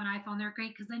 if you have an iPhone, they're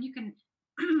great because then you can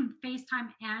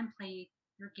FaceTime and play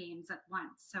your games at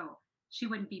once. So she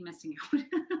wouldn't be missing out.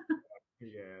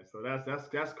 Yeah, so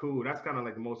that's cool. That's kind of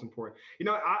like the most important. You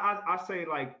know, I say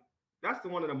like that's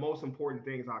one of the most important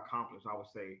things I accomplished. I would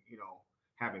say, you know,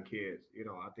 having kids. You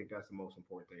know, I think that's the most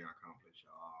important thing I accomplished.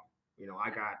 You know,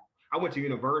 I went to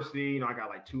university. You know, I got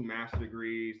like 2 master's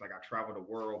degrees. Like I traveled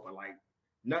the world, but like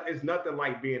it's nothing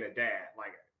like being a dad.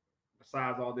 Like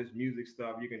besides all this music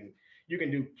stuff, you can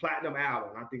do platinum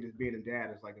album. I think just being a dad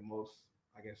is like the most.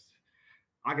 I guess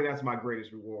that's my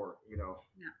greatest reward. You know.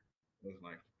 Yeah. It's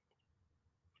like.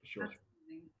 Sure.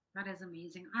 That is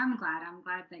amazing. I'm glad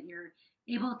that you're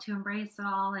able to embrace it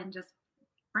all and just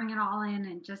bring it all in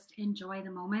and just enjoy the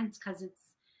moments because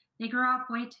they grow up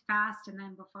way too fast, and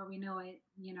then before we know it,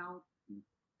 you know,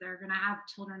 they're gonna have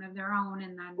children of their own,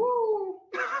 and then you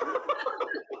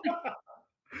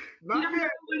don't know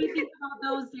what you think about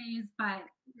those days, but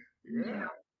you know,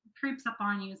 it creeps up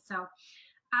on you. So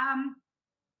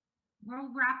we'll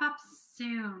wrap up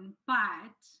soon, but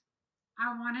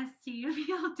I want to see if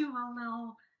you'll do a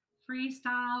little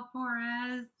freestyle for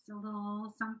us, a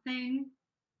little something.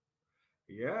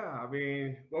 Yeah, I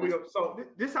mean,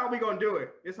 this is how we gonna do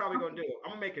it. This is how we gonna do it.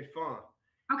 I'm gonna make it fun.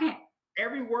 Okay.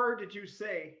 Every word that you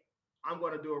say, I'm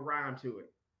gonna do a rhyme to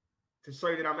it to show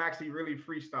you that I'm actually really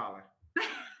freestyling.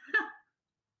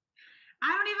 I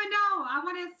don't even know. I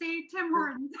want to say Tim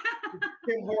Hortons.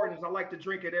 Tim Hortons. I like to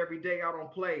drink it every day. I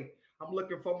don't play. I'm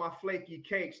looking for my flaky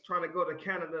cakes, trying to go to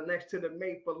Canada next to the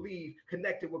Maple Leaf,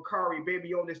 connected with Cari,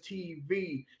 baby on this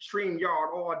TV,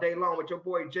 StreamYard all day long with your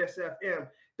boy Jess FM.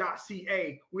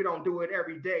 .ca. We don't do it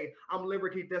every day. I'm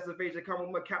lyrically desolation,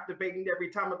 coming with captivating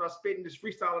every time that I'm spitting this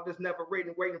freestyle, just never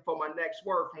waiting for my next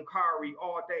word from Cari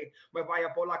all day. Me vaya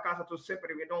por la casa, tú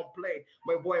siempre we don't play.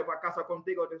 Me voy a casa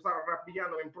contigo, te estás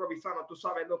rapeando, improvisando, tú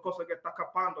sabes lo cosa que está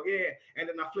capando, yeah. And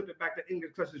then I flip it back to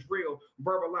English because it's real.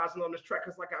 Verbalizing on this track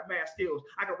because I got mad skills.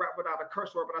 I can rap without a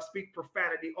curse word, but I speak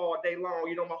profanity all day long.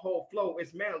 You know, my whole flow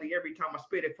is manly every time I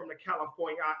spit it from the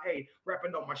California IA,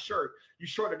 rapping on my shirt. You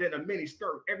shorter than a mini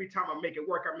skirt. Every time I make it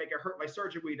work, I make it hurt like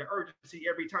surgery. The urgency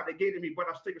every time they get to me, but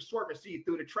I'm sticking swerving, see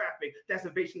through the traffic. That's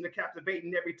evasion to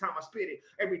captivating every time I spit it.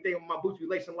 Everything on my boots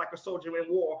relation like a soldier in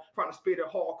war, trying to spit it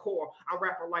hardcore. I'm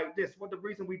rapping like this. What the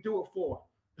reason we do it for?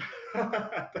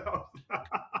 That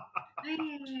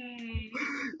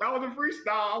was a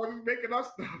freestyle. I was just making up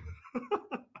stuff.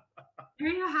 Here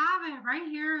you have it, right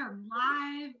here,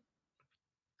 live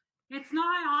It's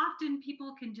not often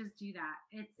people can just do that.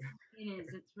 It's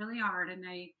really hard, and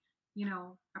I,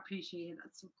 appreciate it.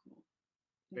 That's so cool.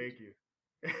 Thank you.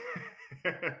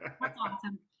 That's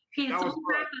awesome. Okay, That so was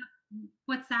fun.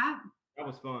 what's that? That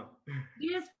was fun.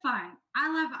 It is fun. I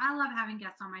love having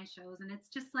guests on my shows, and it's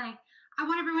just like I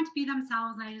want everyone to be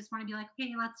themselves, and I just want to be like,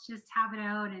 okay, let's just have it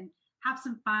out and have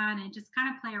some fun and just kind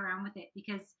of play around with it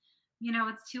because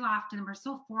it's too often we're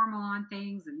so formal on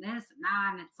things and this and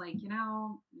that, and it's like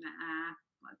nah,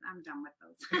 I'm done with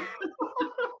those.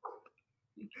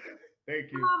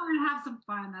 Thank you. We're gonna have some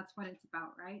fun. That's what it's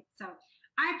about, right? So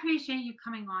I appreciate you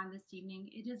coming on this evening.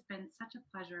 It has been such a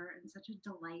pleasure and such a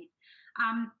delight.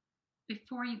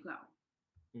 Before you go,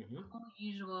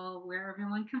 usual where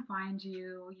everyone can find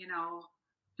you,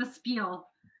 the spiel.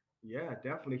 Yeah,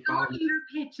 definitely The follow me elevator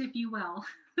pitch, if you will.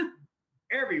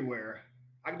 everywhere.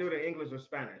 I can do it in English or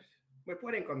Spanish. Me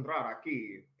puede encontrar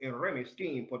aquí en Reime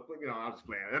Schemes. I'm just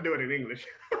playing. I'll do it in English.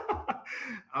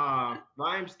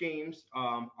 Reime Schemes,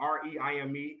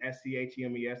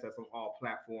 ReimeSchemes. That's on all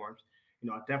platforms.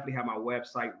 I definitely have my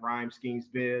website, Reime Schemes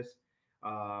Biz.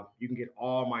 You can get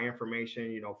all my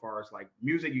information, as far as like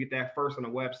music, you get that first on the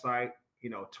website,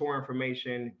 tour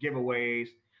information, giveaways.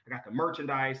 I got the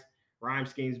merchandise,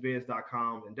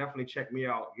 reimeschemesbiz.com, and definitely check me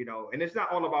out, and it's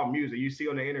not all about music. You see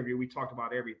on the interview, we talked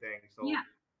about everything. So Yeah.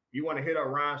 you want to hit up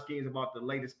Reime Schemes about the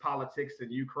latest politics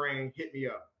in Ukraine, hit me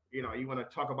up. You want to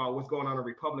talk about what's going on in the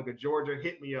Republic of Georgia,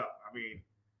 hit me up. I mean,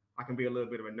 I can be a little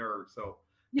bit of a nerd. So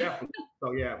definitely.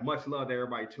 So yeah, much love to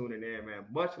everybody tuning in, man.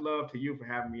 Much love to you for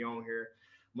having me on here.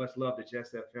 Much love to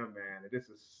Just FM, man. This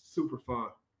is super fun.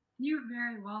 You're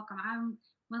very welcome. I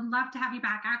would love to have you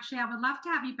back. Actually, I would love to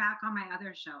have you back on my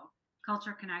other show,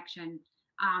 Culture Connection,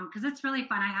 because it's really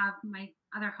fun. I have my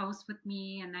other hosts with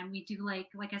me, and then we do like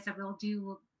I said, we'll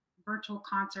do virtual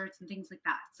concerts and things like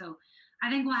that. So I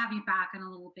think we'll have you back in a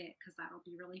little bit because that'll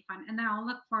be really fun. And then I'll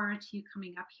look forward to you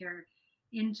coming up here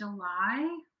in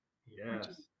July. Yes.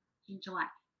 In July.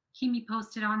 Keep me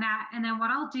posted on that. And then what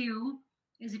I'll do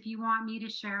is if you want me to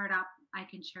share it up, I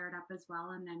can share it up as well.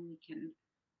 And then we can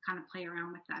kind of play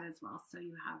around with that as well. So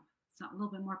you have a little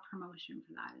bit more promotion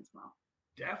for that as well.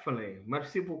 Definitely.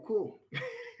 Merci beaucoup.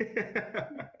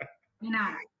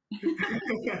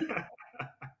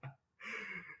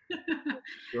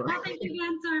 Well, thank you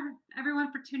again, everyone,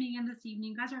 for tuning in this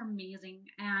evening. You guys are amazing.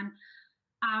 And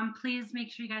please make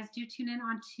sure you guys do tune in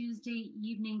on Tuesday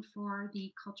evening for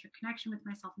the Culture Connection with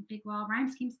myself and Big Wall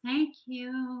Reime Schemes. Thank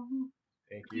you.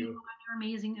 Thank you. You're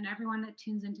amazing. And everyone that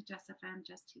tunes into Just FM,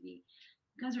 Just TV.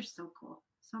 You guys are so cool.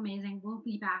 So amazing. We'll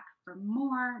be back for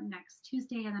more next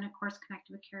Tuesday. And then, of course,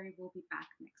 Connected with Cari will be back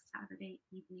next Saturday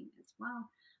evening as well.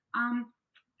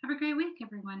 Have a great week,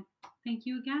 everyone. Thank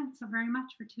you again so very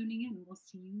much for tuning in. We'll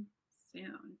see you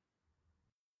soon.